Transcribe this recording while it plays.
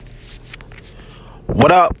What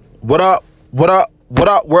up? What up? What up? What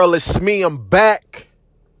up, world? It's me. I'm back.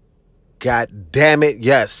 God damn it.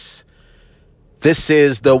 Yes. This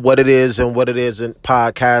is the What It Is and What It Isn't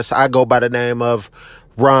podcast. I go by the name of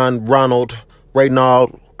Ronald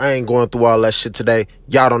Reynald. I ain't going through all that shit today.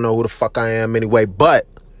 Y'all don't know who the fuck I am anyway, but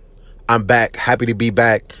I'm back. Happy to be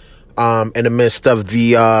back in the midst of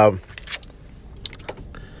the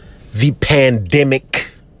pandemic.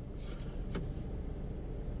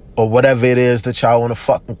 Or whatever it is that y'all want to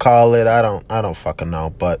fucking call it. I don't fucking know.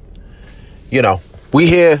 But, you know, we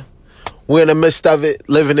here. We're in the midst of it,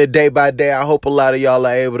 living it day by day. I hope a lot of y'all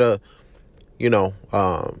are able to, you know,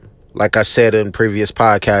 like I said in previous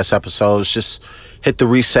podcast episodes, just hit the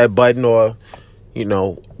reset button or, you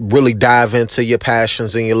know, really dive into your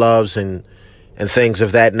passions and your loves and things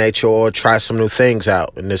of that nature, or try some new things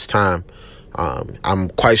out in this time. I'm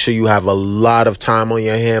quite sure you have a lot of time on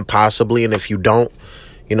your hand, possibly. And if you don't,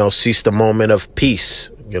 you know, seize the moment of peace,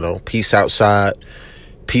 you know, peace outside,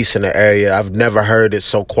 peace in the area. I've never heard it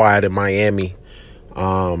so quiet in Miami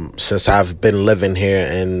since I've been living here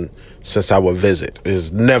and since I would visit.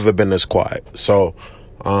 It's never been this quiet. So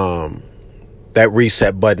that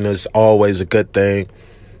reset button is always a good thing.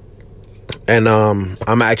 And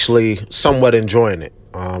I'm actually somewhat enjoying it.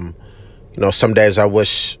 You know, some days I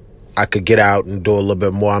wish I could get out and do a little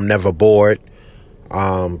bit more. I'm never bored.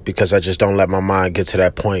 Because I just don't let my mind get to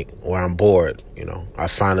that point where I'm bored. You know, I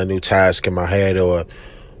find a new task in my head, or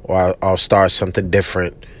I'll start something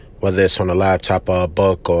different, whether it's on a laptop or a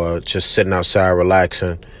book, or just sitting outside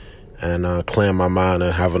relaxing and clearing my mind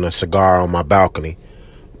and having a cigar on my balcony.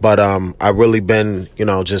 But I've really been, you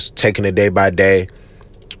know, just taking it day by day,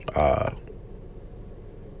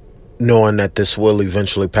 knowing that this will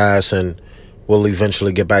eventually pass and we'll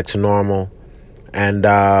eventually get back to normal. And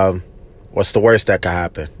what's the worst that could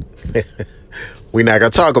happen? We're not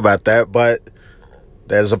going to talk about that, but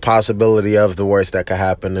there's a possibility of the worst that could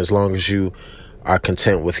happen as long as you are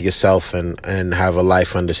content with yourself and have a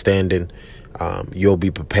life understanding. You'll be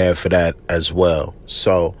prepared for that as well.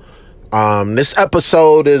 So this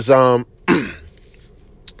episode is I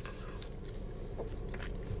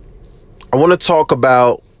want to talk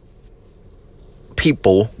about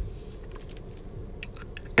people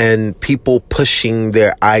and people pushing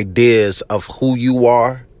their ideas of who you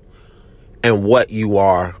are and what you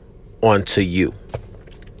are onto you.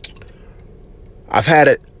 I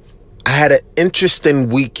had an interesting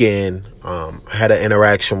weekend. I had an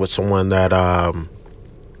interaction with someone that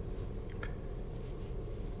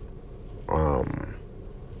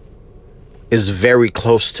is very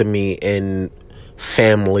close to me in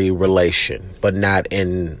family relation, but not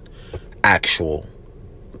in actual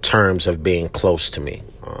terms of being close to me.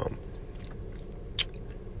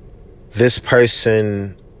 This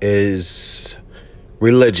person is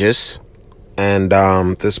religious, and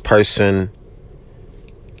this person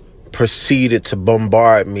proceeded to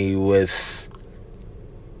bombard me with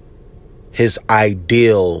his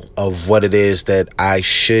ideal of what it is that I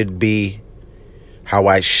should be, how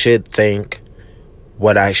I should think,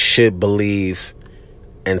 what I should believe,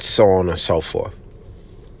 and so on and so forth.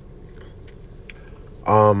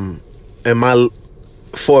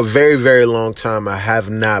 For a very, very long time, I have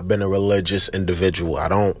not been a religious individual. I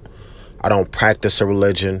don't practice a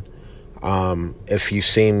religion. If you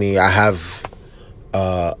see me, I have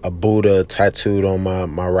a Buddha tattooed on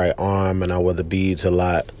my right arm, and I wear the beads a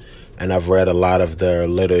lot. And I've read a lot of their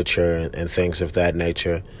literature and things of that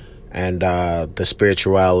nature, and the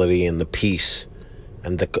spirituality and the peace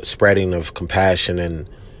and the spreading of compassion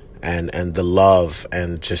and the love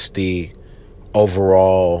and just the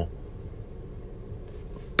overall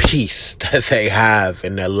peace that they have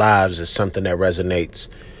in their lives is something that resonates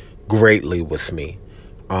greatly with me.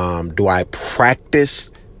 Do I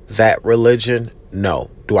practice that religion? No.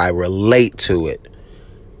 Do I relate to it?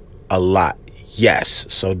 A lot.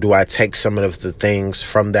 Yes. So do I take some of the things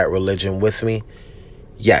from that religion with me?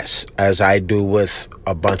 Yes, as I do with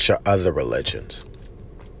a bunch of other religions.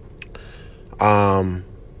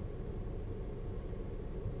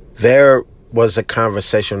 There was a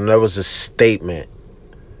conversation, there was a statement,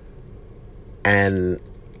 and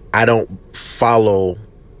I don't follow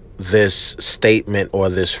this statement or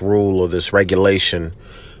this rule or this regulation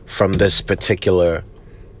from this particular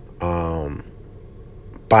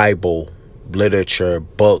Bible, literature,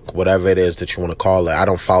 book, whatever it is that you want to call it. I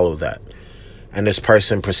don't follow that. And this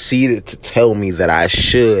person proceeded to tell me that I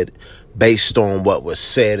should, based on what was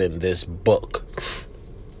said in this book.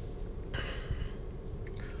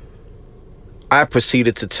 I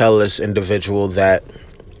proceeded to tell this individual that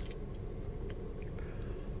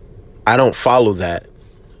I don't follow that,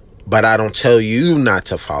 but I don't tell you not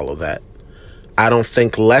to follow that. I don't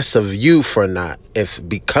think less of you for not,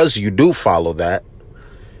 because you do follow that.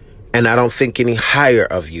 And I don't think any higher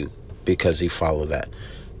of you because you follow that.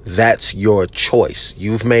 That's your choice.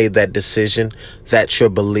 You've made that decision. That's your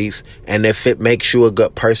belief. And if it makes you a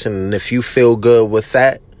good person, and if you feel good with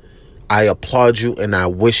that, I applaud you and I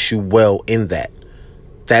wish you well in that.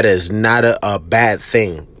 That is not a bad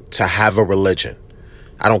thing to have a religion.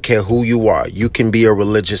 I don't care who you are. You can be a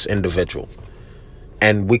religious individual.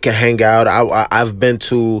 And we can hang out. I've been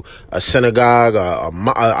to a synagogue.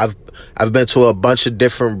 I've been to a bunch of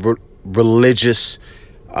different religious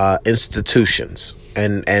institutions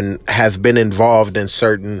and have been involved in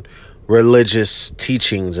certain religious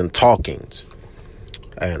teachings and talkings.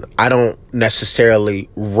 And I don't necessarily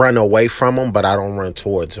run away from them, but I don't run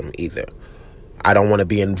towards them either. I don't want to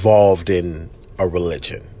be involved in a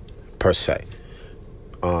religion per se.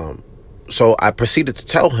 So I proceeded to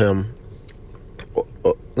tell him,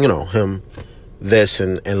 him this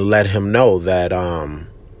and let him know that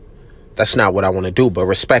that's not what I want to do, but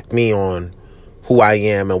respect me on who I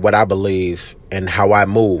am and what I believe and how I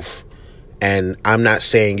move. And I'm not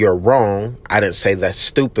saying you're wrong. I didn't say that's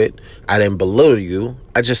stupid. I didn't belittle you.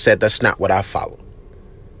 I just said that's not what I follow.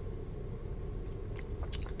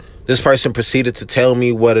 This person proceeded to tell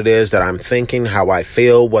me what it is that I'm thinking, how I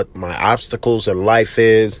feel, what my obstacles in life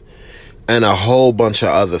is, and a whole bunch of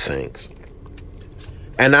other things.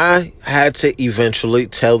 And I had to eventually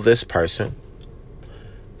tell this person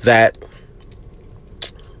that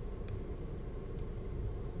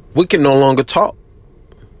we can no longer talk.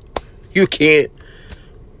 You can't.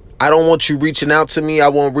 I don't want you reaching out to me. I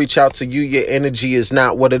won't reach out to you. Your energy is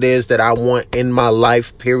not what it is that I want in my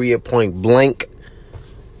life, period, point blank.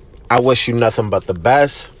 I wish you nothing but the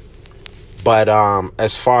best. But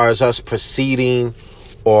as far as us proceeding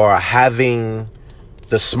or having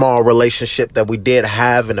the small relationship that we did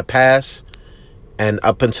have in the past, and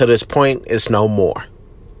up until this point, it's no more.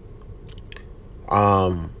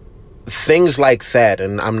 Things like that,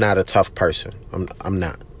 and I'm not a tough person. I'm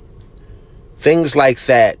not. Things like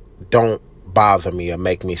that don't bother me or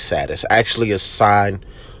make me sad. It's actually a sign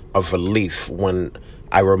of relief when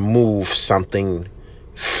I remove something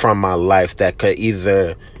from my life that could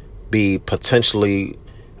either be potentially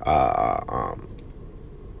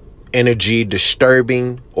energy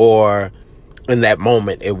disturbing, or in that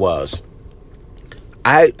moment it was.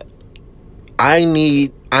 I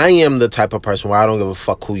am the type of person where I don't give a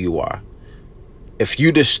fuck who you are. If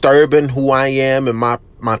you disturbing who I am and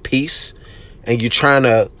my peace, and you trying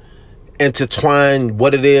to intertwine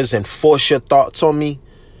what it is and force your thoughts on me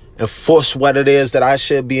and force what it is that I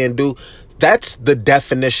should be and do, that's the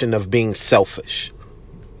definition of being selfish.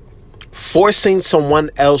 Forcing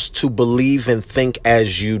someone else to believe and think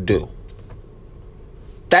as you do.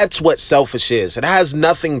 That's what selfish is. It has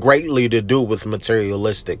nothing greatly to do with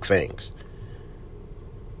materialistic things.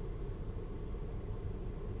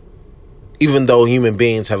 Even though human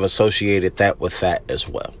beings have associated that with that as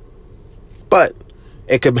well. But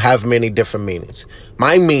it could have many different meanings.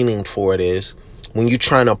 My meaning for it is when you're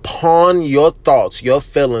trying to pawn your thoughts, your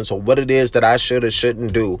feelings, or what it is that I should or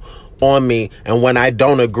shouldn't do on me, and when I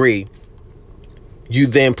don't agree, you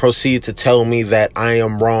then proceed to tell me that I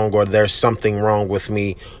am wrong or there's something wrong with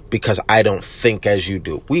me because I don't think as you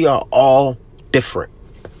do. We are all different.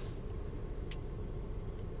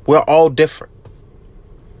 We're all different.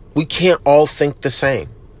 We can't all think the same.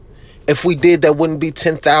 If we did, there wouldn't be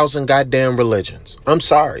 10,000 goddamn religions. I'm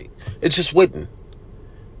sorry. It just wouldn't.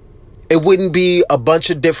 It wouldn't be a bunch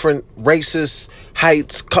of different races,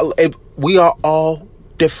 heights, color. We are all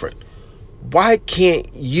different. Why can't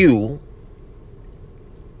you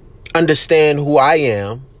understand who I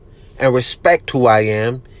am and respect who I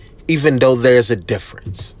am, even though there's a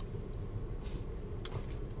difference?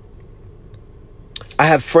 I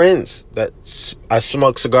have friends that I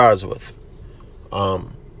smoke cigars with.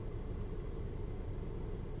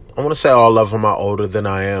 I want to say all of them are older than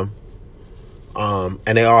I am.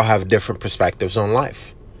 And they all have different perspectives on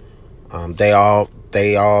life.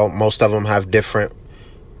 Most of them have different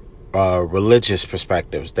religious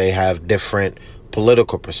perspectives. They have different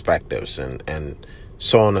political perspectives and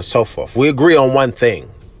so on and so forth. We agree on one thing.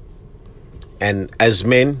 And as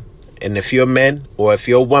men, and if you're men or if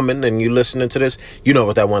you're a woman and you're listening to this, you know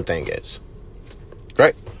what that one thing is.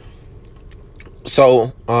 Right?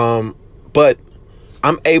 So, but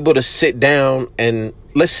I'm able to sit down and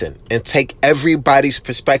listen and take everybody's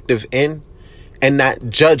perspective in and not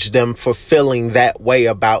judge them for feeling that way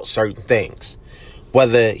about certain things.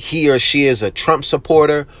 Whether he or she is a Trump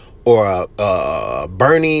supporter or a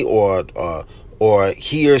Bernie or or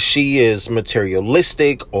he or she is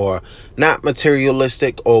materialistic or not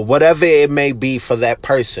materialistic, or whatever it may be for that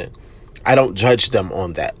person, I don't judge them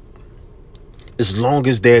on that. As long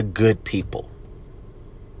as they're good people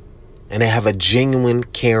and they have a genuine,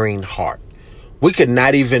 caring heart. We could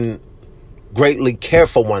not even greatly care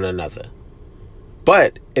for one another.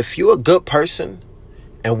 But if you're a good person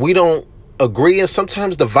and we don't agree, and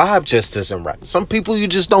sometimes the vibe just isn't right. Some people you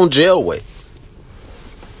just don't gel with.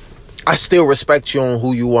 I still respect you on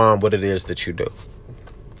who you are and what it is that you do.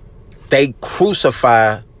 They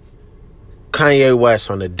crucify Kanye West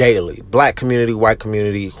on a daily. Black community, white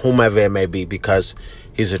community, whomever it may be, because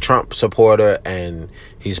he's a Trump supporter and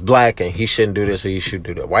he's black and he shouldn't do this or he should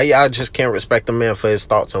do that. Why y'all just can't respect the man for his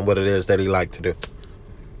thoughts on what it is that he like to do?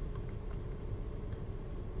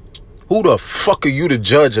 Who the fuck are you to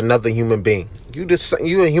judge another you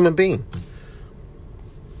a human being.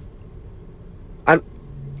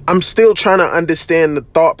 I'm still trying to understand the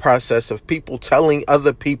thought process of people telling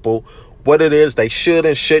other people what it is they should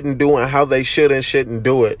and shouldn't do and how they should and shouldn't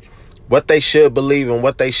do it, what they should believe and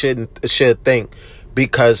what they should think,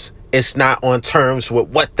 because it's not on terms with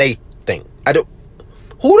what they think.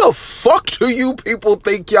 Who the fuck do you people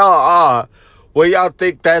think y'all are where y'all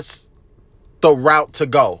think that's the route to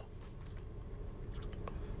go?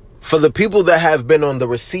 For the people that have been on the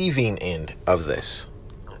receiving end of this,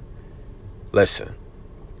 listen,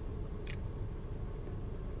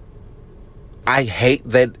 I hate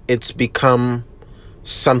that it's become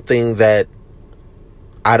something that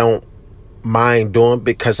I don't mind doing,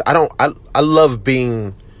 because I love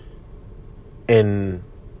being in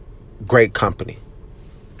great company.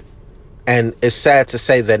 And it's sad to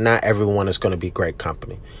say that not everyone is going to be great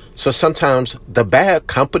company. So sometimes the bad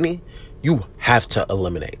company you have to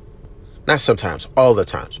eliminate. Not sometimes, all the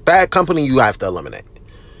times. Bad company you have to eliminate.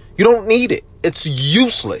 You don't need it. It's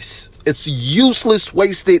useless. It's useless,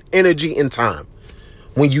 wasted energy and time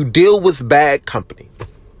when you deal with bad company.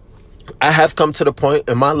 I have come to the point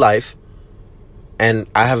in my life, and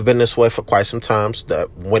I have been this way for quite some time, that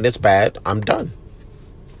when it's bad, I'm done.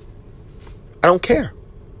 I don't care.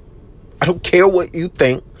 I don't care what you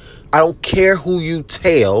think. I don't care who you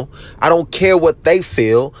tell. I don't care what they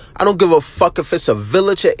feel. I don't give a fuck if it's a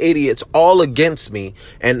village of idiots all against me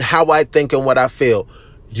and how I think and what I feel.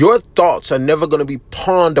 Your thoughts are never going to be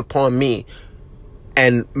pawned upon me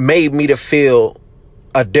and made me to feel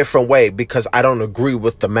a different way because I don't agree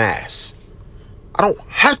with the mass. I don't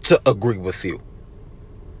have to agree with you.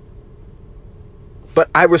 But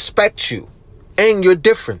I respect you and your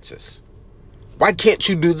differences. Why can't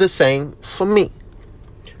you do the same for me?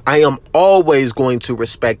 I am always going to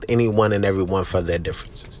respect anyone and everyone for their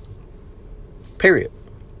differences. Period.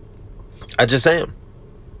 I just am.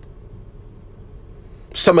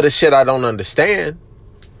 Some of the shit I don't understand.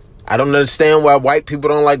 I don't understand why white people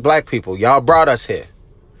don't like black people. Y'all brought us here.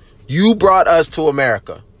 You brought us to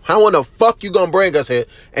America. How in the fuck you gonna bring us here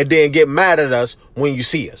and then get mad at us when you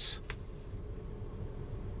see us?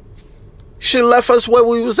 Should have left us where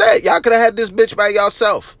we was at. Y'all could have had this bitch by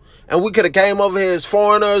yourself. And we could have came over here as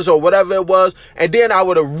foreigners or whatever it was. And then I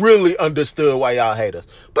would have really understood why y'all hate us.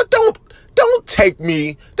 But don't take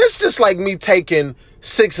me. This is just like me taking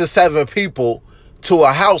 6 or 7 people to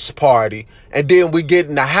a house party. And then we get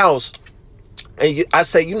in the house. And I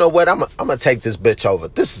say, you know what? I'm going to take this bitch over.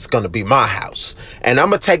 This is going to be my house. And I'm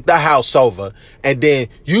going to take the house over. And then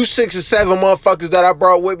you 6 or 7 motherfuckers that I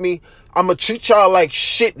brought with me, I'm going to treat y'all like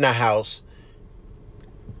shit in the house.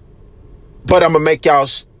 But I'm going to make y'all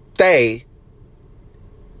stay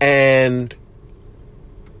and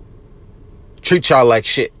treat y'all like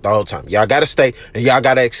shit the whole time. Y'all gotta stay and y'all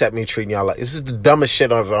gotta accept me treating y'all like this is the dumbest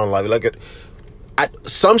shit I've ever life. Look at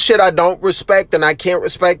some shit I don't respect and I can't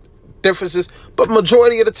respect differences, but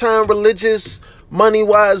majority of the time, religious, money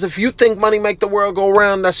wise, if you think money make the world go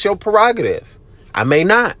round, that's your prerogative. I may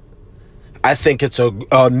not. I think it's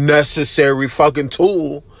a necessary fucking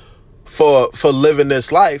tool for living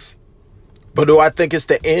this life. But do I think it's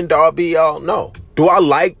the end all be all? No. Do I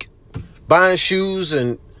like buying shoes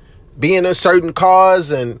and being in certain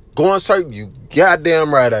cars and going certain? You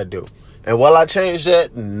goddamn right I do. And will I change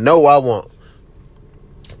that? No, I won't.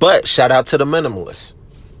 But shout out to the minimalists.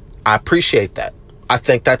 I appreciate that. I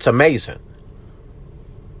think that's amazing.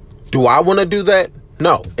 Do I want to do that?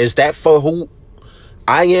 No. Is that for who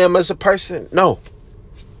I am as a person? No.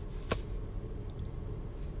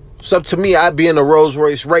 So to me, I'd be in a Rolls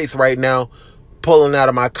Royce Wraith right now, pulling out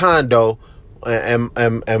of my condo, and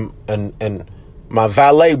my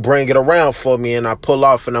valet bring it around for me, and I pull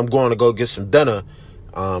off, and I'm going to go get some dinner.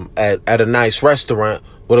 at a nice restaurant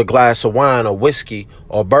with a glass of wine or whiskey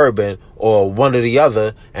or bourbon or one or the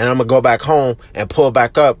other, and I'm gonna go back home and pull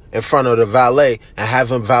back up in front of the valet and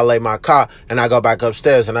have him valet my car, and I go back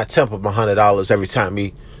upstairs and I tip him $100 every time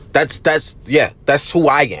that's who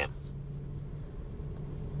I am.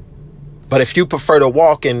 But if you prefer to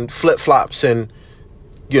walk in flip-flops and,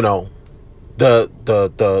 you know,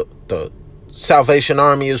 the Salvation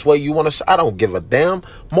Army is where you want to, I don't give a damn.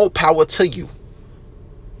 More power to you.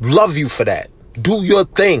 Love you for that. Do your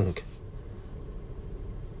thing.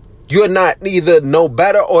 You're not neither no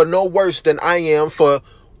better or no worse than I am for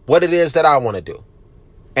what it is that I want to do.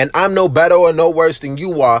 And I'm no better or no worse than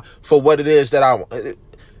you are for what it is that I want.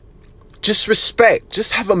 Just respect.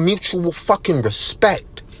 Just have a mutual fucking respect.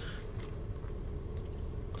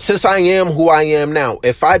 Since I am who I am now,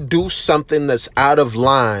 if I do something that's out of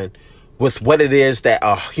line with what it is that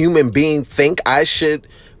a human being think I should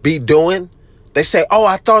be doing, they say, oh,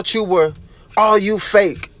 I thought you were, oh, you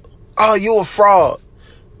fake, oh, you a fraud.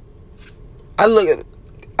 I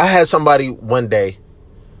had somebody one day,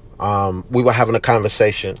 we were having a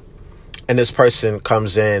conversation, and this person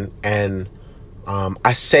comes in and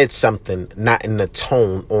I said something not in the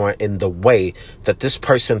tone or in the way that this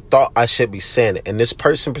person thought I should be saying it. And this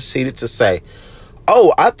person proceeded to say,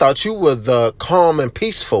 oh, I thought you were the calm and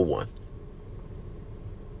peaceful one.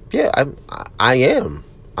 Yeah, I am.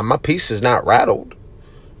 My peace is not rattled.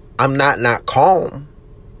 I'm not calm.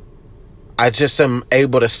 I just am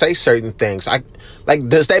able to say certain things.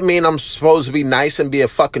 Does that mean I'm supposed to be nice and be a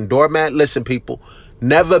fucking doormat? Listen, people,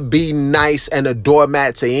 never be nice and a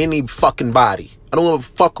doormat to any fucking body. I don't give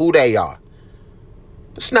a fuck who they are.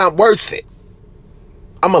 It's not worth it.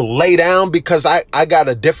 I'm going to lay down because I got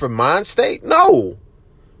a different mind state? No.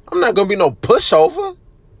 I'm not going to be no pushover.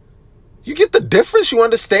 You get the difference? You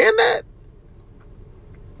understand that?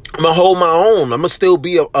 I'm going to hold my own. I'm going to still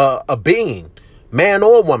be a being, man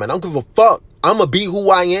or woman. I don't give a fuck. I'm going to be who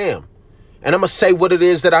I am. And I'm going to say what it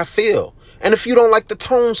is that I feel. And if you don't like the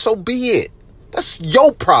tone, so be it. That's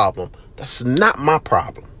your problem. That's not my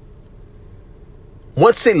problem.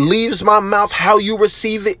 Once it leaves my mouth, how you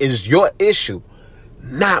receive it is your issue,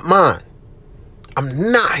 not mine.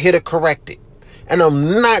 I'm not here to correct it. And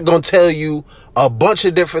I'm not going to tell you a bunch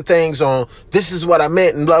of different things on this is what I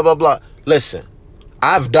meant and blah, blah, blah. Listen,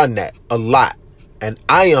 I've done that a lot. And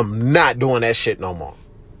I am not doing that shit no more.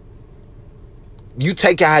 You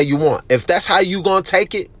take it how you want. If that's how you going to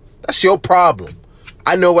take it, that's your problem.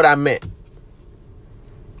 I know what I meant.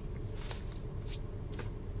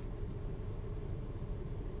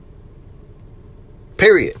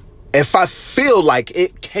 Period. If I feel like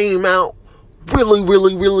it came out really,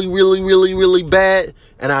 really, really, really, really, really bad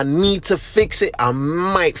and I need to fix it, I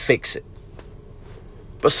might fix it.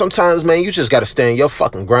 But sometimes, man, you just got to stand your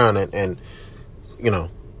fucking ground and, you know,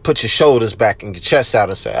 put your shoulders back and your chest out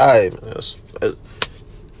and say, all right, man,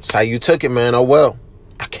 that's how you took it, man. Oh, well,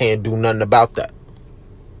 I can't do nothing about that.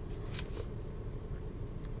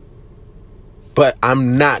 But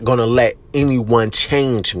I'm not going to let anyone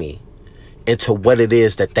change me into what it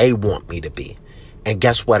is that they want me to be. And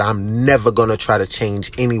guess what? I'm never going to try to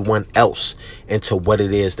change anyone else into what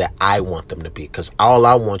it is that I want them to be. Because all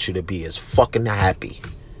I want you to be is fucking happy.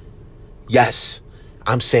 Yes,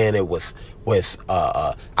 I'm saying it with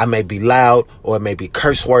I may be loud or it may be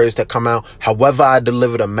curse words that come out. However I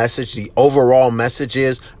deliver the message, the overall message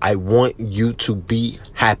is I want you to be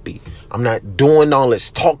happy. I'm not doing all this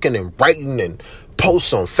talking and writing and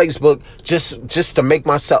posts on Facebook just to make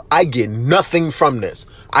myself. I get nothing from this.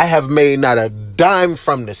 I have made not a dime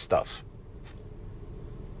from this stuff.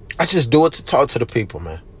 I just do it to talk to the people,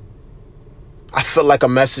 man. I feel like a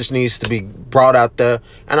message needs to be brought out there,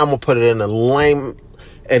 and I'm gonna put it in layman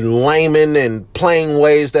and plain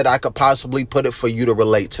ways that I could possibly put it for you to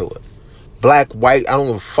relate to it. Black, white, I don't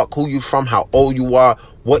give a fuck who you from, how old you are,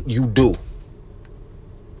 what you do.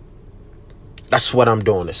 That's what I'm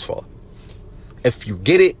doing this for. If you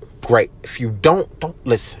get it, great. If you don't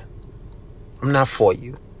listen. I'm not for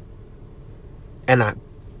you. And I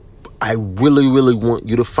really, really want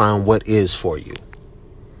you to find what is for you.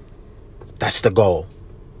 That's the goal.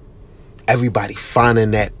 Everybody finding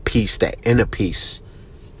that peace, that inner peace,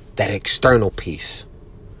 that external peace.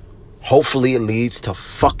 Hopefully it leads to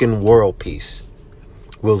fucking world peace.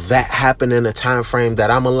 Will that happen in a time frame that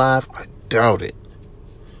I'm alive? I doubt it.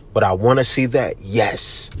 But I want to see that?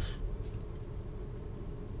 Yes.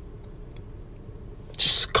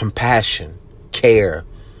 Just compassion, care,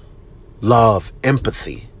 love,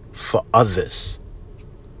 empathy for others.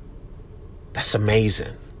 That's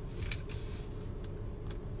amazing.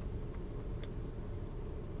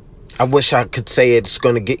 I wish I could say it's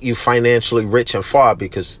going to get you financially rich and far,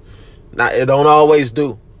 because it don't always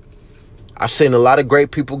do. I've seen a lot of great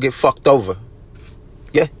people get fucked over.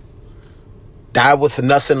 Yeah. Die with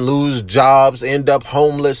nothing, lose jobs, end up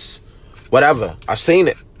homeless, whatever. I've seen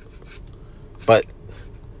it. But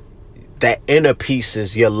that inner peace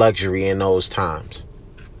is your luxury in those times.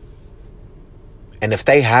 And if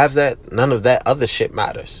they have that, none of that other shit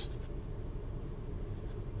matters.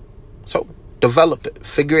 So develop it,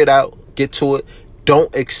 figure it out, get to it.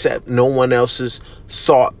 Don't accept no one else's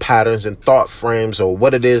thought patterns and thought frames or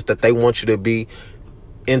what it is that they want you to be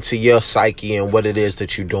into your psyche and what it is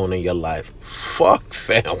that you're doing in your life. Fuck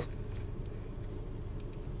them.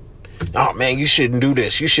 Oh man, you shouldn't do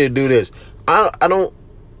this. You should do this. I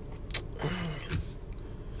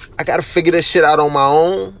gotta figure this shit out on my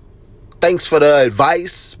own. Thanks for the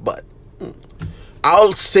advice, but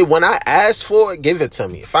I'll say when I ask for it, give it to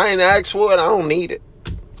me. If I ain't asked for it, I don't need it.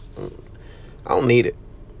 I don't need it.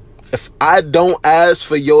 If I don't ask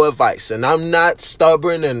for your advice and I'm not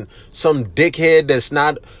stubborn and some dickhead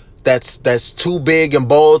that's too big and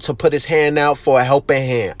bold to put his hand out for a helping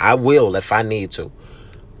hand, I will if I need to.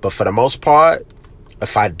 But for the most part,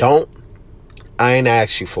 if I don't, I ain't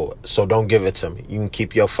asked you for it. So don't give it to me. You can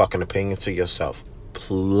keep your fucking opinion to yourself.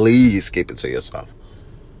 Please keep it to yourself.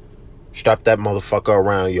 Strap that motherfucker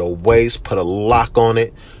around your waist, put a lock on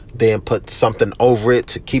it, then put something over it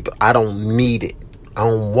to keep it. I don't need it. I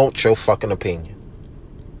don't want your fucking opinion.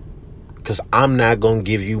 Because I'm not going to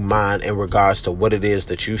give you mine in regards to what it is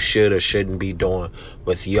that you should or shouldn't be doing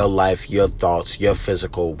with your life, your thoughts, your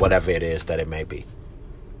physical, whatever it is that it may be.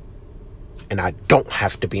 And I don't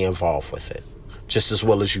have to be involved with it. Just as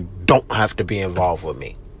well as you don't have to be involved with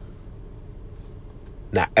me.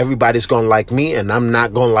 Now, everybody's going to like me, and I'm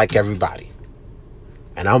not going to like everybody.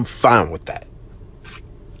 And I'm fine with that.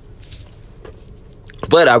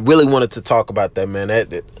 But I really wanted to talk about that, man.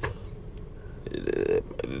 That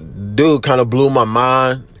dude kind of blew my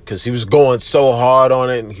mind because he was going so hard on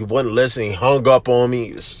it, and he wasn't listening. He hung up on me.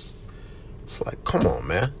 It's like, come on,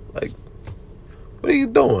 man. Like, what are you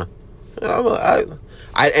doing?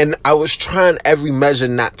 I was trying every measure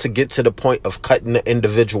not to get to the point of cutting the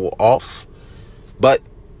individual off. But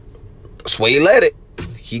that's where he let it.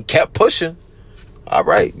 He kept pushing. All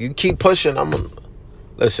right, you keep pushing.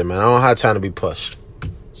 Listen, man, I don't have time to be pushed.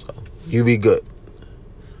 So you be good.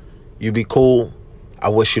 You be cool. I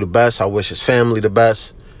wish you the best. I wish his family the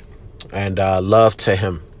best. And love to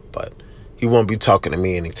him. But he won't be talking to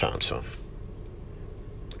me anytime soon.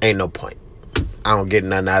 Ain't no point. I don't get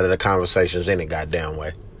nothing out of the conversations any goddamn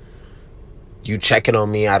way. You checking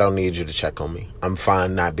on me, I don't need you to check on me. I'm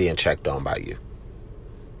fine not being checked on by you.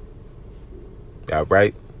 All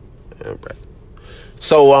right? All right.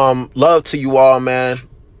 So, love to you all, man.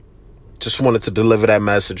 Just wanted to deliver that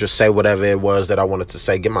message or say whatever it was that I wanted to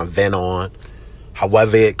say. Get my vent on.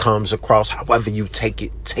 However it comes across, however you take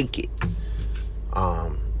it, take it.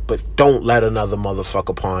 But don't let another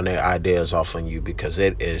motherfucker pawn their ideas off on you, because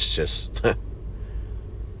it is just...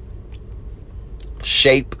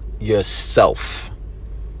 Shape yourself.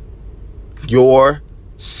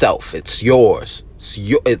 Yourself. It's yours.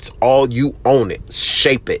 It's all you own it.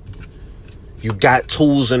 Shape it. You got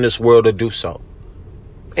tools in this world to do so.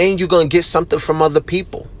 And you're going to get something from other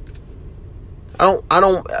people. I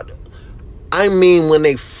mean, when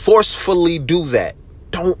they forcefully do that,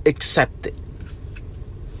 don't accept it.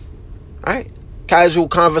 All right? Casual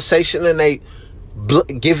conversation and they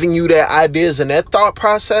giving you their ideas and their thought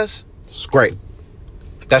process. It's great.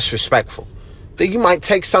 That's respectful. Then you might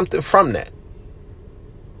take something from that.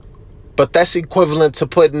 But that's equivalent to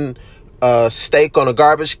putting a steak on a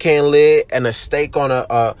garbage can lid and a steak on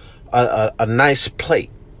a nice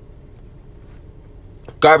plate.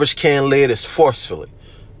 Garbage can lid is forcefully.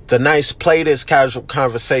 The nice plate is casual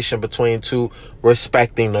conversation between two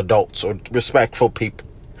respecting adults or respectful people.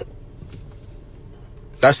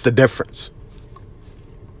 That's the difference.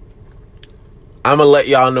 I'm going to let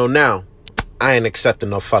y'all know now. I ain't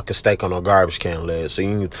accepting no fucking steak on no garbage can lid, so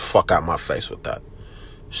you need to fuck out my face with that.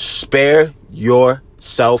 Spare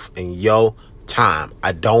yourself and your time.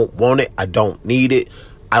 I don't want it. I don't need it.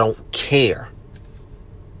 I don't care.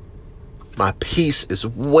 My peace is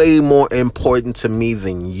way more important to me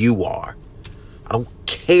than you are. I don't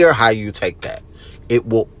care how you take that. It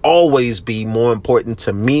will always be more important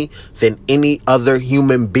to me than any other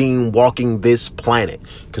human being walking this planet.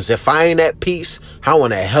 Because if I ain't at peace, how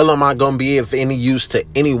in the hell am I going to be of any use to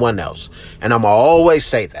anyone else? And I'm going to always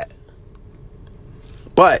say that.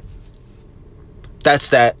 But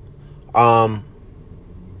that's that.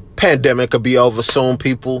 Pandemic will be over soon,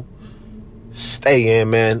 people. Stay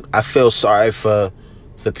in, man. I feel sorry for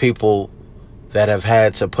the people that have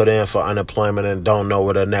had to put in for unemployment and don't know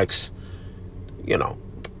where the next,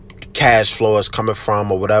 cash flow is coming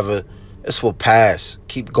from or whatever. This will pass.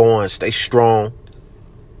 Keep going. Stay strong.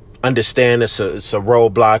 Understand it's a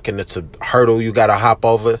roadblock and it's a hurdle you got to hop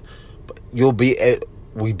over. But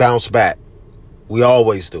we bounce back. We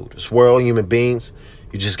always do. This world, human beings,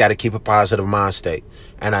 you just got to keep a positive mind state.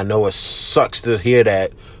 And I know it sucks to hear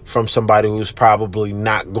that from somebody who's probably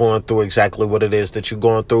not going through exactly what it is that you're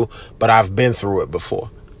going through, but I've been through it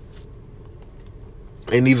before.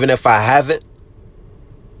 And even if I haven't,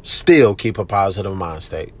 still keep a positive mind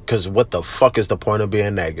state. Because what the fuck is the point of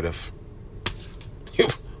being negative?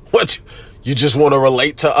 You just want to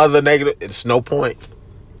relate to other negative? It's no point.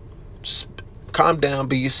 Just calm down,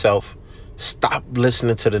 be yourself. Stop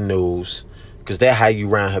listening to the news. Because they're how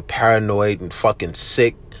you around here paranoid and fucking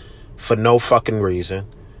sick for no fucking reason.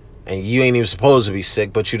 And you ain't even supposed to be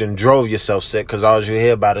sick, but you done drove yourself sick because all you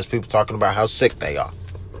hear about is people talking about how sick they are.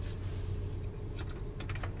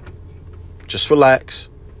 Just relax.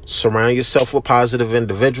 Surround yourself with positive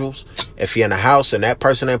individuals. If you're in a house and that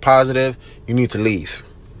person ain't positive, you need to leave.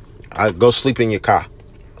 Go sleep in your car.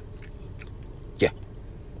 Yeah.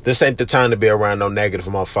 This ain't the time to be around no negative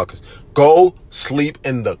motherfuckers. Go sleep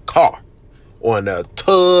in the car. Or in a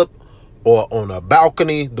tub. Or on a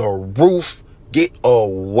balcony. The roof. Get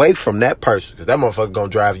away from that person. Because that motherfucker gonna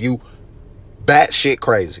drive you batshit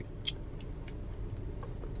crazy.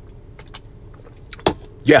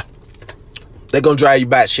 Yeah. They're gonna drive you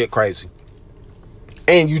batshit crazy.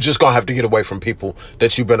 And you just gonna have to get away from people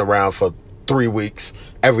that you've been around for 3 weeks,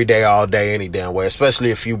 every day, all day, any damn way. Especially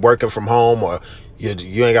if you working from home or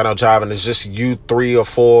you ain't got no job and it's just you 3 or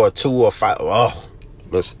 4 or 2 or 5. Oh,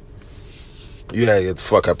 listen. You gotta get the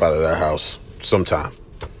fuck up out of that house sometime.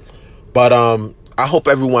 But I hope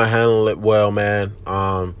everyone handle it well, man.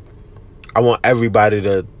 I want everybody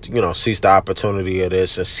to, seize the opportunity of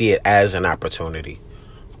this and see it as an opportunity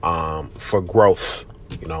for growth.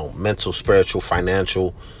 Mental, spiritual,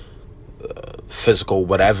 financial, physical,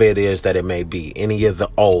 whatever it is that it may be. Any of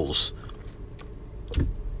the O's.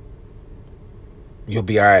 You'll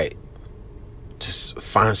be all right. Just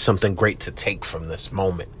find something great to take from this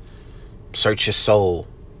moment. Search your soul.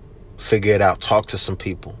 Figure it out. Talk to some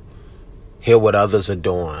people. Hear what others are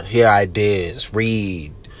doing. Hear ideas.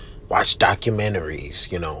 Read. Watch documentaries.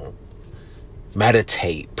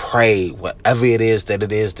 Meditate. Pray. Whatever it is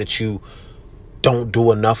that you don't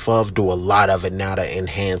do enough of, do a lot of it now to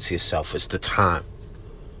enhance yourself. It's the time.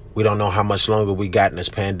 We don't know how much longer we got in this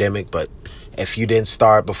pandemic, but if you didn't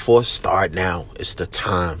start before, start now. It's the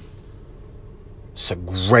time. It's a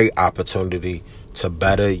great opportunity to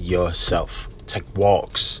better yourself. Take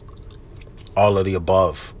walks. All of the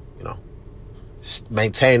above.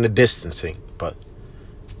 Maintain the distancing, but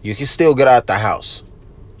you can still get out the house.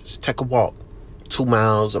 Just take a walk. 2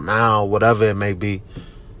 miles, a mile, whatever it may be.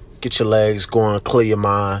 Get your legs going, clear your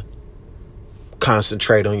mind.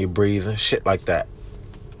 Concentrate on your breathing, shit like that.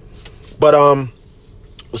 But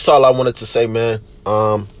that's all I wanted to say, man.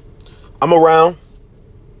 I'm around.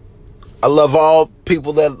 I love all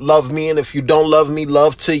people that love me, and if you don't love me,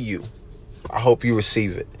 love to you. I hope you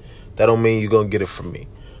receive it. That don't mean you're gonna get it from me.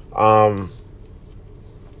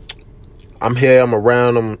 I'm here, I'm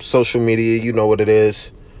around, I'm social media, you know what it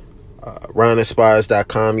is.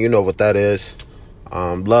 RonInspires.com, you know what that is.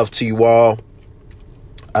 Love to you all.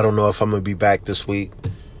 I don't know if I'm going to be back this week.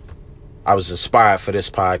 I was inspired for this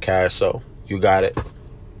podcast, so you got it.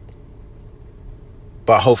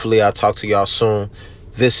 But hopefully I'll talk to y'all soon.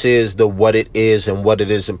 This is the What It Is and What It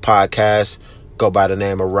Isn't podcast. Go by the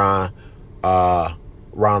name of Ron.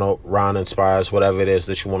 Ron Inspires, whatever it is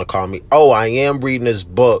that you want to call me. Oh, I am reading this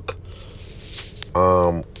book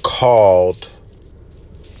called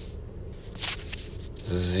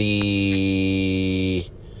The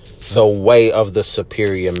Way of the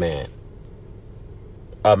Superior Man.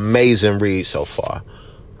 Amazing read so far.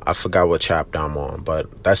 I forgot what chapter I'm on,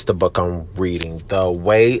 but that's the book I'm reading. The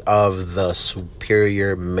Way of the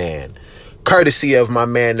Superior Man. Courtesy of my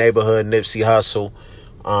man neighborhood Nipsey Hussle.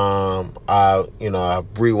 I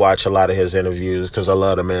rewatch a lot of his interviews because I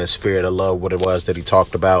love the man's spirit. I love what it was that he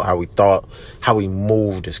talked about, how he thought, how he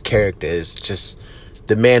moved, his character. It's just,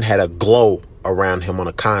 the man had a glow around him on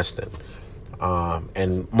a constant.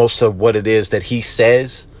 And most of what it is that he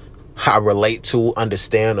says, I relate to,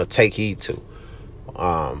 understand, or take heed to.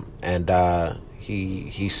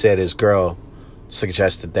 He said his girl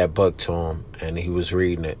suggested that book to him, and he was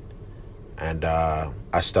reading it. And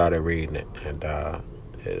I started reading it, and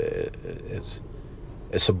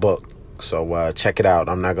it's a book. So check it out.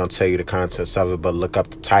 I'm not going to tell you the contents of it, but look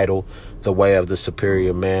up the title, The Way of the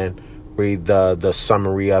Superior Man. read the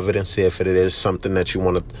summary of it and see if it is something that you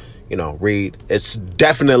want to, read. It's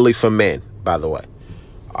definitely for men, by the way.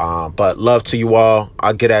 But love to you all.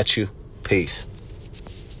 I'll get at you. Peace.